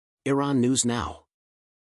Iran News Now.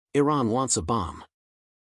 Iran wants a bomb.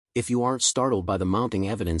 If you aren't startled by the mounting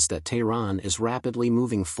evidence that Tehran is rapidly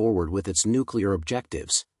moving forward with its nuclear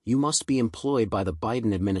objectives, you must be employed by the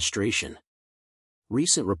Biden administration.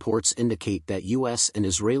 Recent reports indicate that U.S. and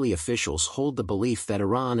Israeli officials hold the belief that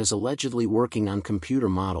Iran is allegedly working on computer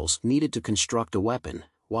models needed to construct a weapon,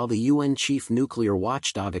 while the UN chief nuclear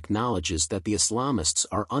watchdog acknowledges that the Islamists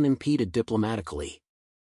are unimpeded diplomatically.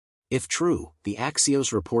 If true, the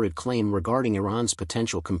Axios reported claim regarding Iran's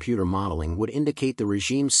potential computer modeling would indicate the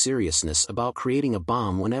regime's seriousness about creating a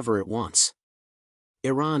bomb whenever it wants.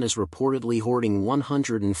 Iran is reportedly hoarding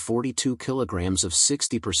 142 kilograms of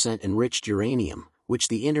 60% enriched uranium, which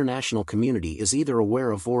the international community is either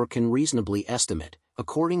aware of or can reasonably estimate,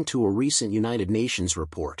 according to a recent United Nations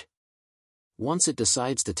report. Once it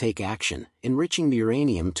decides to take action, enriching the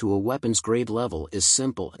uranium to a weapons-grade level is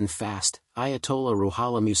simple and fast. Ayatollah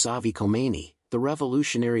Ruhollah Mousavi Khomeini, the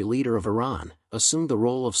revolutionary leader of Iran, assumed the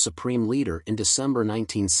role of supreme leader in December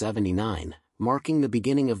 1979, marking the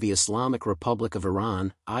beginning of the Islamic Republic of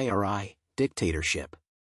Iran (IRI) dictatorship.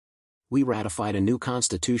 We ratified a new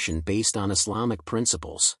constitution based on Islamic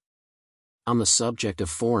principles. On the subject of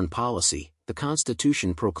foreign policy, the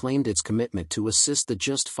Constitution proclaimed its commitment to assist the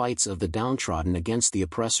just fights of the downtrodden against the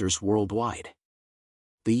oppressors worldwide.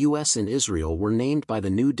 The U.S. and Israel were named by the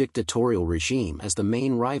new dictatorial regime as the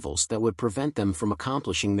main rivals that would prevent them from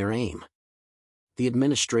accomplishing their aim. The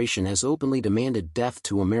administration has openly demanded death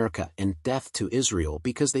to America and death to Israel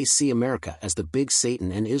because they see America as the big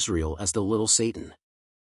Satan and Israel as the little Satan.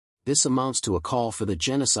 This amounts to a call for the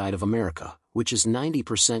genocide of America, which is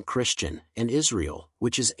 90% Christian, and Israel,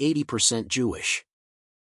 which is 80% Jewish.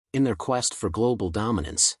 In their quest for global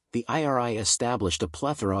dominance, the IRI established a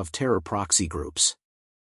plethora of terror proxy groups.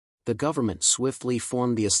 The government swiftly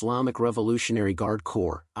formed the Islamic Revolutionary Guard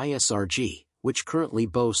Corps, ISRG, which currently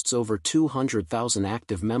boasts over 200,000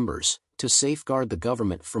 active members, to safeguard the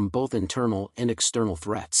government from both internal and external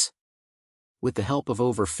threats. With the help of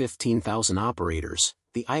over 15,000 operators,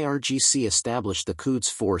 the IRGC established the Quds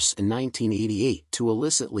Force in 1988 to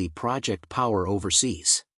illicitly project power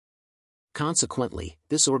overseas. Consequently,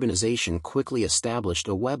 this organization quickly established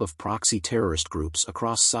a web of proxy terrorist groups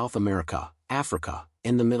across South America, Africa,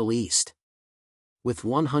 and the Middle East. With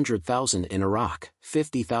 100,000 in Iraq,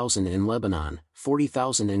 50,000 in Lebanon,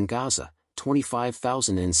 40,000 in Gaza,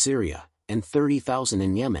 25,000 in Syria, and 30,000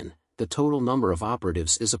 in Yemen, the total number of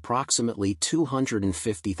operatives is approximately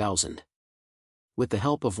 250,000. With the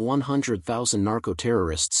help of 100,000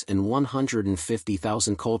 narco-terrorists and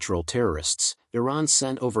 150,000 cultural terrorists, Iran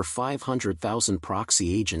sent over 500,000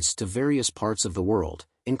 proxy agents to various parts of the world,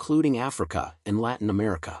 including Africa and Latin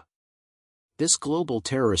America. This global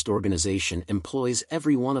terrorist organization employs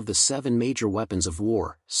every one of the 7 major weapons of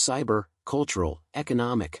war: cyber, cultural,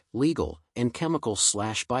 economic, legal, and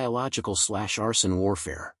chemical/biological/arson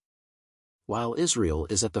warfare. While Israel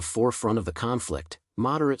is at the forefront of the conflict,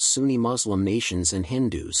 moderate Sunni Muslim nations and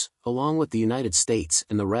Hindus, along with the United States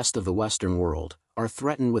and the rest of the Western world, are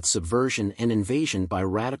threatened with subversion and invasion by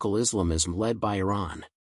radical Islamism led by Iran.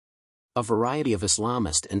 A variety of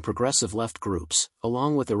Islamist and progressive left groups,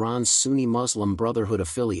 along with Iran's Sunni Muslim Brotherhood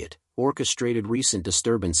affiliate, orchestrated recent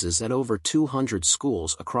disturbances at over 200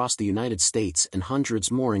 schools across the United States and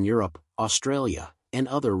hundreds more in Europe, Australia, and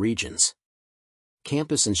other regions.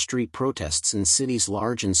 Campus and street protests in cities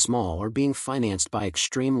large and small are being financed by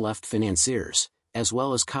extreme left financiers, as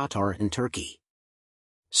well as Qatar and Turkey.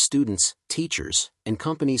 Students, teachers, and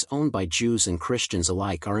companies owned by Jews and Christians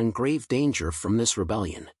alike are in grave danger from this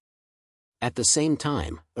rebellion. At the same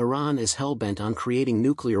time, Iran is hell-bent on creating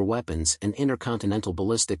nuclear weapons and intercontinental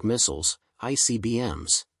ballistic missiles,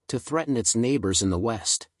 ICBMs, to threaten its neighbors in the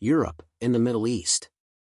West, Europe, and the Middle East.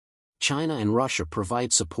 China and Russia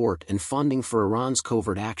provide support and funding for Iran's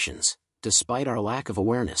covert actions. Despite our lack of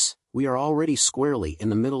awareness, we are already squarely in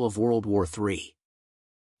the middle of World War III.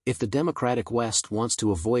 If the democratic West wants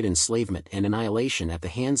to avoid enslavement and annihilation at the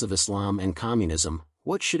hands of Islam and communism,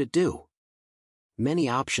 what should it do? Many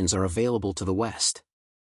options are available to the West.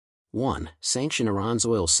 1. Sanction Iran's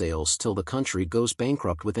oil sales till the country goes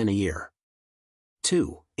bankrupt within a year.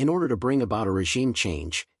 2. In order to bring about a regime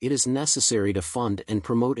change, it is necessary to fund and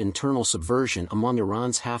promote internal subversion among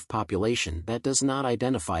Iran's half-population that does not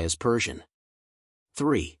identify as Persian.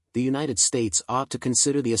 3. The United States ought to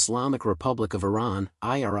consider the Islamic Republic of Iran,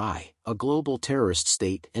 IRI, a global terrorist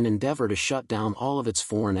state and endeavor to shut down all of its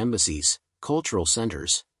foreign embassies, cultural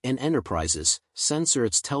centers, and enterprises, censor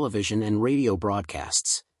its television and radio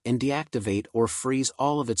broadcasts, and deactivate or freeze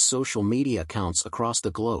all of its social media accounts across the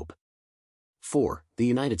globe. 4. The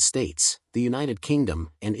United States, the United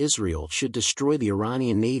Kingdom, and Israel should destroy the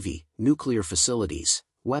Iranian Navy, nuclear facilities,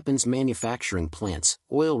 weapons manufacturing plants,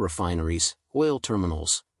 oil refineries, oil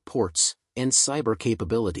terminals, ports, and cyber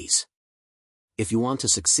capabilities. If you want to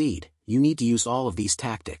succeed, you need to use all of these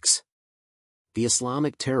tactics. The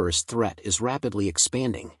Islamic terrorist threat is rapidly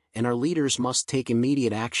expanding, and our leaders must take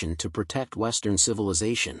immediate action to protect Western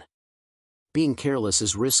civilization. Being careless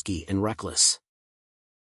is risky and reckless.